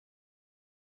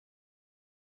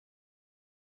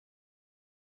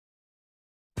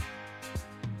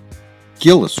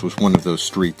Gillis was one of those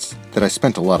streets that I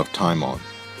spent a lot of time on.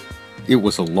 It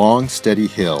was a long, steady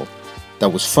hill that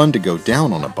was fun to go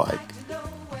down on a bike,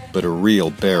 but a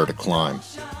real bear to climb.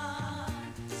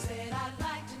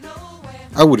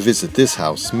 I would visit this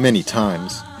house many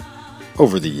times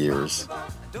over the years.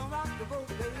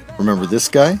 Remember this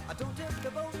guy?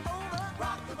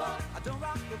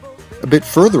 A bit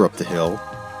further up the hill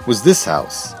was this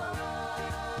house.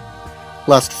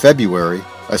 Last February,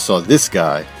 I saw this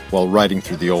guy while riding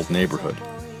through the old neighborhood.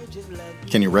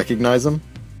 Can you recognize him?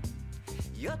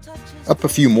 Up a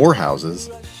few more houses,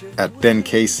 at Ben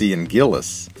Casey and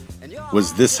Gillis,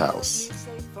 was this house.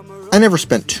 I never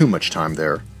spent too much time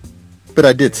there, but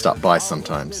I did stop by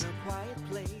sometimes.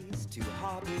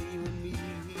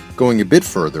 Going a bit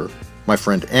further, my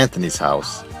friend Anthony's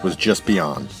house was just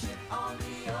beyond.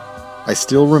 I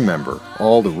still remember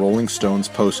all the Rolling Stones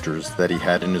posters that he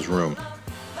had in his room.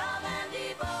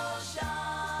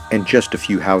 And just a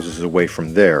few houses away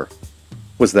from there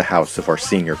was the house of our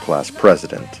senior class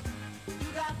president,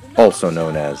 also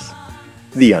known as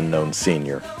the Unknown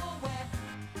Senior.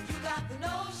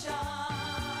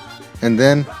 And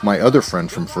then my other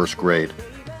friend from first grade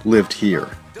lived here.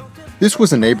 This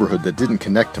was a neighborhood that didn't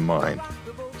connect to mine,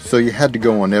 so you had to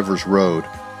go on Evers Road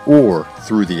or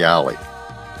through the alley.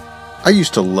 I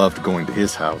used to love going to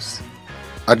his house.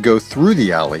 I'd go through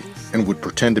the alley and would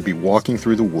pretend to be walking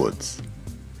through the woods.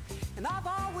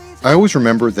 I always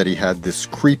remember that he had this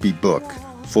creepy book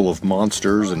full of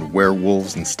monsters and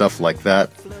werewolves and stuff like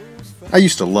that. I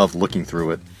used to love looking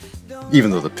through it, even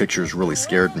though the pictures really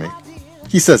scared me.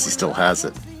 He says he still has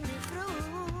it.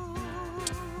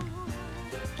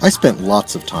 I spent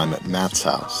lots of time at Matt's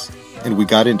house, and we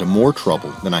got into more trouble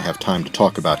than I have time to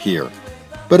talk about here.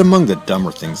 But among the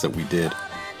dumber things that we did,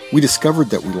 we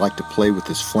discovered that we liked to play with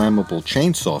this flammable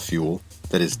chainsaw fuel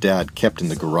that his dad kept in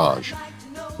the garage.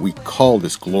 We call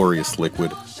this glorious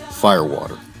liquid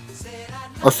firewater.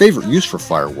 Our favorite use for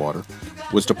firewater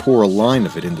was to pour a line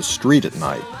of it in the street at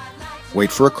night,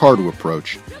 wait for a car to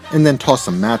approach, and then toss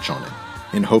a match on it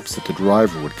in hopes that the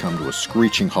driver would come to a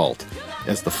screeching halt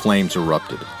as the flames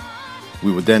erupted.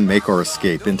 We would then make our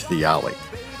escape into the alley.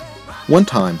 One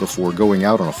time before going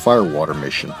out on a firewater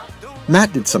mission,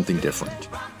 Matt did something different.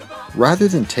 Rather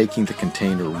than taking the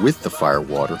container with the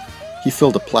firewater, he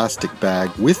filled a plastic bag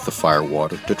with the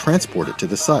firewater to transport it to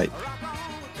the site.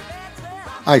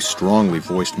 I strongly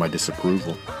voiced my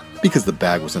disapproval because the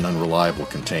bag was an unreliable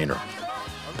container.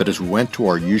 But as we went to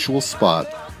our usual spot,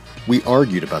 we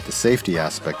argued about the safety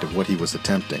aspect of what he was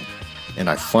attempting, and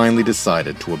I finally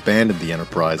decided to abandon the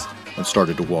enterprise and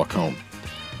started to walk home.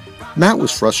 Matt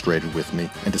was frustrated with me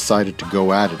and decided to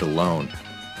go at it alone.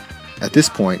 At this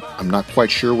point, I'm not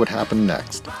quite sure what happened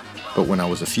next, but when I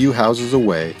was a few houses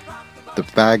away, the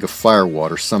bag of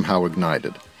firewater somehow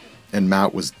ignited, and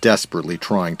Matt was desperately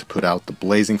trying to put out the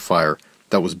blazing fire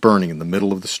that was burning in the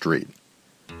middle of the street.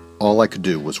 All I could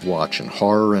do was watch in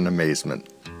horror and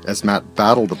amazement as Matt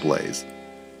battled the blaze,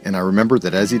 and I remember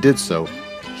that as he did so,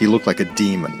 he looked like a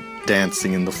demon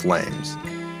dancing in the flames.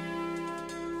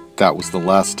 That was the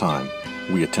last time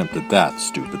we attempted that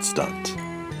stupid stunt.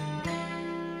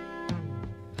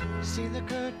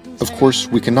 Of course,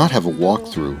 we cannot have a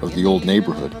walkthrough of the old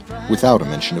neighborhood without a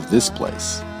mention of this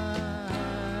place.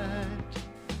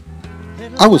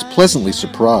 I was pleasantly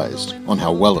surprised on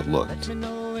how well it looked,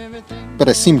 but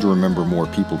I seem to remember more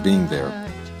people being there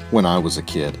when I was a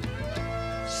kid.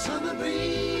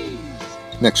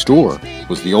 Next door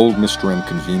was the old Mr. M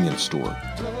convenience store,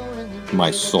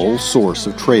 my sole source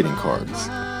of trading cards,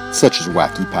 such as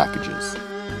wacky packages.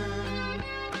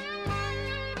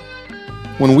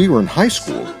 When we were in high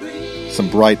school, some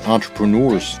bright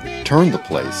entrepreneurs turned the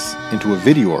place into a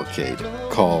video arcade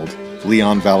called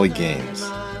Leon Valley Games.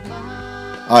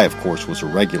 I, of course, was a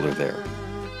regular there.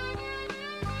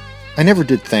 I never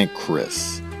did thank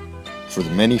Chris for the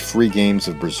many free games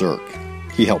of Berserk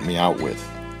he helped me out with.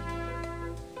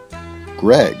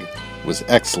 Greg was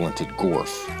excellent at Gorf.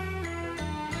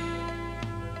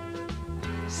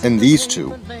 And these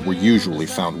two were usually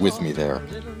found with me there.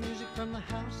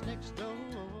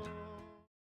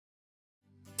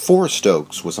 Forest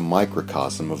Oaks was a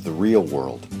microcosm of the real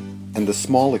world, and the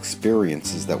small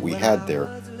experiences that we had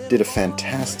there did a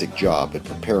fantastic job at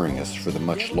preparing us for the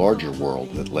much larger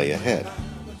world that lay ahead.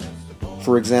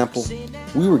 For example,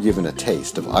 we were given a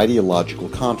taste of ideological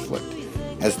conflict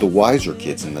as the wiser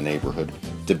kids in the neighborhood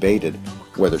debated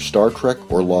whether Star Trek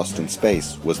or Lost in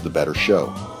Space was the better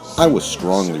show. I was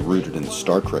strongly rooted in the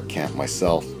Star Trek camp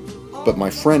myself, but my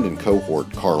friend and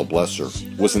cohort Carl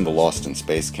Blesser was in the Lost in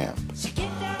Space camp.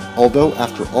 Although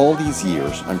after all these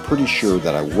years I'm pretty sure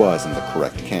that I was in the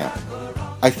correct camp.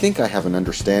 I think I have an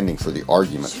understanding for the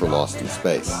argument for Lost in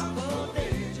Space.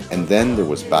 And then there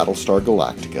was Battlestar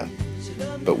Galactica,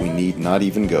 but we need not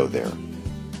even go there.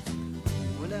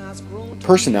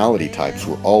 Personality types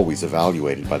were always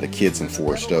evaluated by the kids in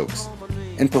Forest Oaks,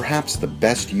 and perhaps the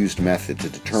best used method to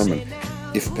determine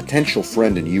if a potential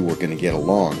friend and you were going to get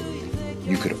along,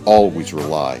 you could always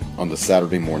rely on the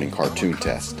Saturday morning cartoon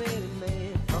test.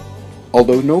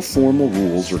 Although no formal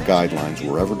rules or guidelines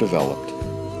were ever developed,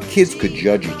 kids could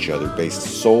judge each other based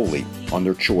solely on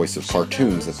their choice of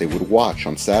cartoons that they would watch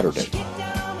on Saturday.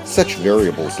 Such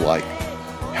variables like,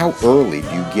 how early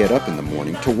do you get up in the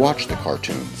morning to watch the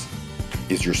cartoons?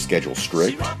 Is your schedule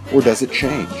strict, or does it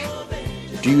change?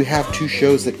 Do you have two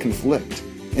shows that conflict,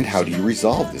 and how do you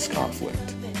resolve this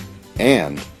conflict?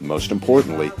 And, most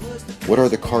importantly, what are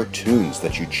the cartoons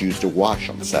that you choose to watch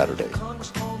on Saturday?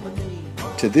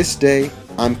 To this day,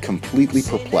 I'm completely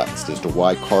perplexed as to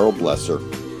why Carl Blesser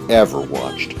ever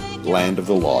watched Land of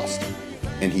the Lost,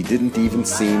 and he didn't even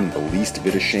seem the least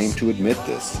bit ashamed to admit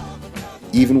this.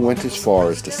 Even went as far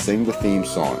as to sing the theme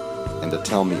song and to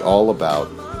tell me all about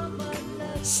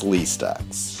Slee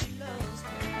Stacks.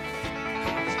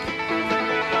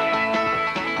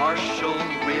 Marshall,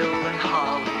 Will, and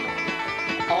Holly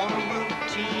on a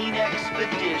routine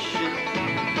expedition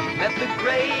met the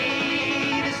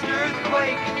greatest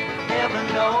earthquake ever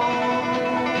known.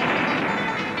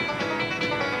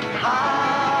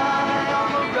 High on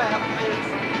the rapids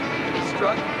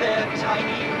struck their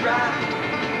tiny raft,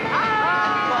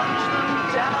 plunged them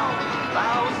down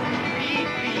 1,000 feet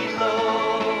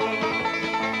below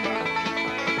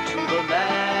to the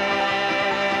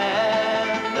land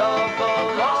of the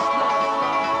lost.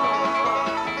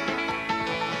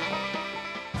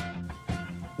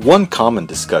 One common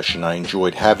discussion I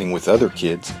enjoyed having with other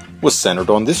kids was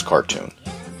centered on this cartoon.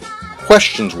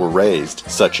 Questions were raised,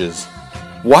 such as,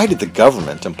 why did the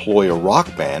government employ a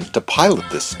rock band to pilot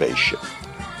this spaceship?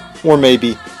 Or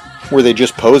maybe, were they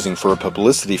just posing for a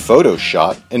publicity photo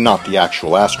shot and not the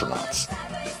actual astronauts?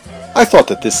 I thought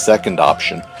that this second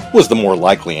option was the more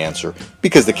likely answer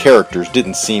because the characters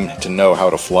didn't seem to know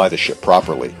how to fly the ship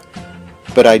properly.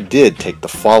 But I did take the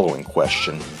following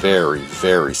question very,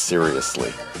 very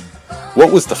seriously.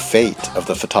 What was the fate of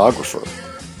the photographer?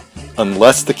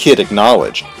 Unless the kid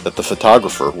acknowledged that the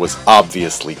photographer was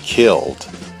obviously killed,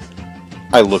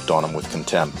 I looked on him with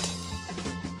contempt.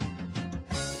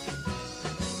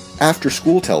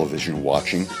 After-school television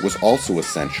watching was also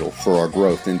essential for our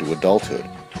growth into adulthood.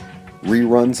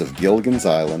 Reruns of Gilligan's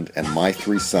Island and My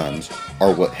Three Sons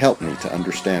are what helped me to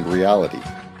understand reality.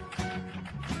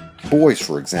 Boys,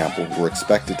 for example, were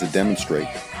expected to demonstrate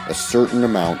a certain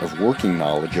amount of working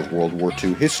knowledge of World War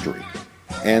II history,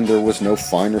 and there was no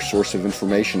finer source of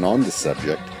information on this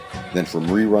subject than from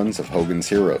reruns of Hogan's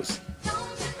Heroes.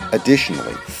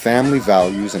 Additionally, family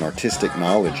values and artistic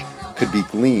knowledge could be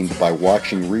gleaned by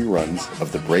watching reruns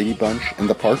of The Brady Bunch and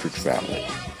The Partridge Family.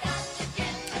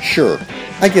 Sure,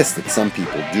 I guess that some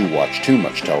people do watch too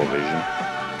much television,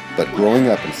 but growing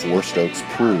up in Forest Oaks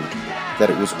proved that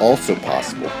it was also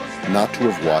possible not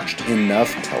to have watched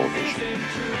enough television,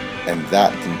 and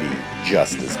that can be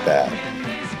just as bad.